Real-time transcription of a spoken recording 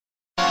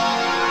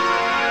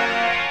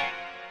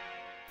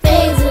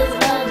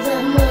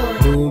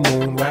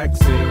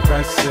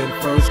crescent,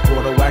 first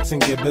quarter, waxing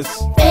gibbous.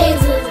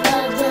 Phases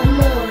of the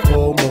moon.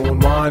 Full moon,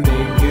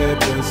 waning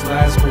gibbous.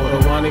 Last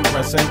quarter, waning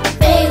crescent.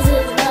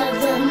 Phases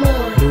of the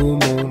moon.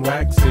 New moon,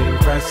 waxing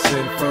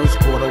crescent, first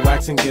quarter,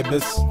 waxing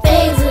gibbous.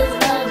 Phases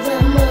of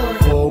the moon.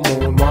 Full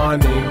moon,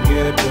 waning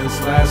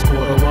gibbous. Last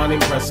quarter,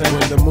 waning crescent.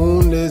 When the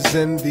moon is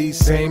in the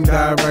same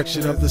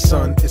direction of the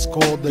sun, it's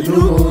called the new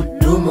moon.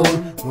 New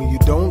moon. When you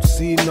don't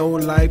see no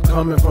light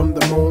coming from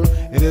the moon,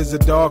 it is a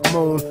dark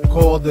moon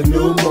called the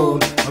new moon.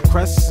 A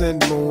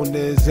crescent moon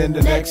is in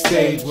the next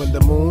stage when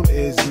the moon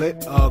is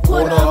lit a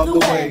quarter of the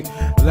way.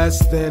 Less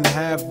than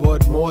half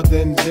but more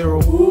than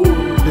zero.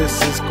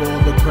 This is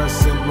called the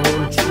crescent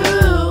moon.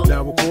 True.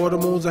 Now a quarter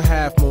moon's a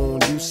half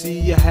moon. You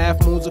see a half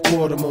moon's a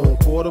quarter moon.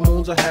 Quarter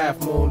moon's a half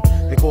moon.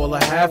 They call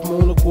a half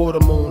moon a quarter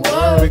moon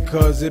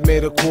because it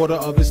made a quarter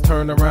of its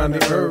turn around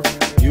the earth.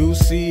 You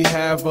see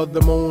half of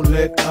the moon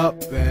lit up,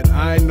 and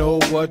I know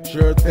what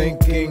you're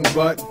thinking,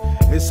 but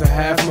it's a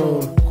half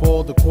moon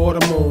called a quarter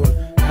moon.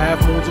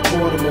 Half moon's a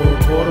quarter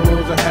moon, quarter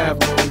moon's a half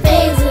moon.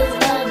 Phases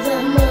of the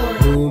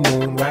moon. New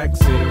moon,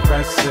 waxing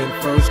crescent,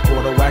 first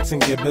quarter, waxing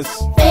gibbous.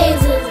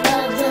 Phases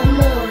of the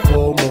moon.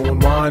 Full moon,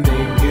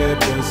 waning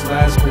gibbous.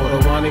 Last quarter,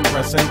 waning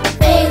crescent.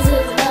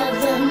 Phases of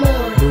the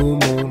moon.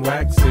 New moon,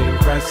 waxing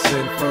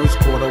crescent, first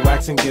quarter,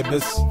 waxing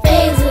gibbous.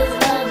 Phases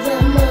of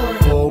the moon.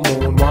 Full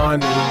moon, waning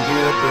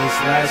gibbous.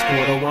 Last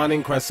quarter,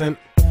 waning crescent.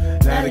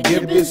 Now the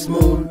gibbous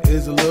moon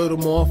is a little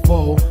more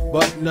full,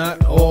 but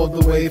not all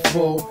the way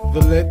full. The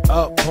lit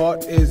up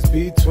part is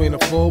between a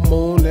full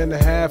moon and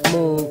a half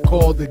moon,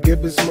 called the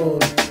gibbous moon.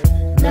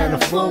 Now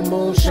the full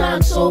moon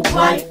shines so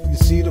bright, you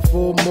see the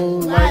full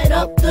moon light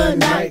up the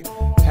night.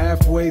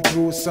 Halfway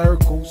through a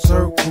circle,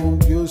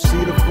 you'll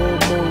see the full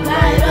moon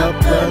light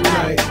up the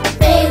night.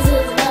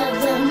 Phases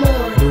of the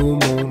moon.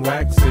 New moon,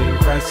 waxing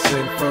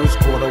crescent, first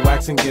quarter,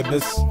 waxing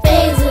gibbous.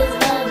 Phases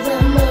of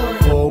the moon.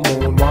 Full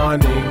moon,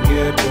 waning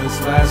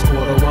gibbous. Last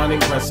quarter,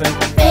 waning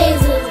crescent.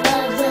 Phases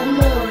of the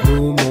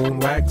moon. New moon,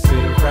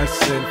 waxing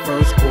crescent,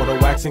 first quarter,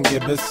 waxing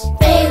gibbous.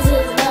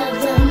 Phases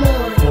of the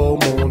moon. Full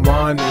moon,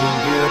 waning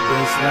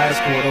gibbous.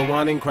 Last quarter,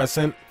 waning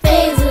crescent.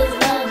 Phases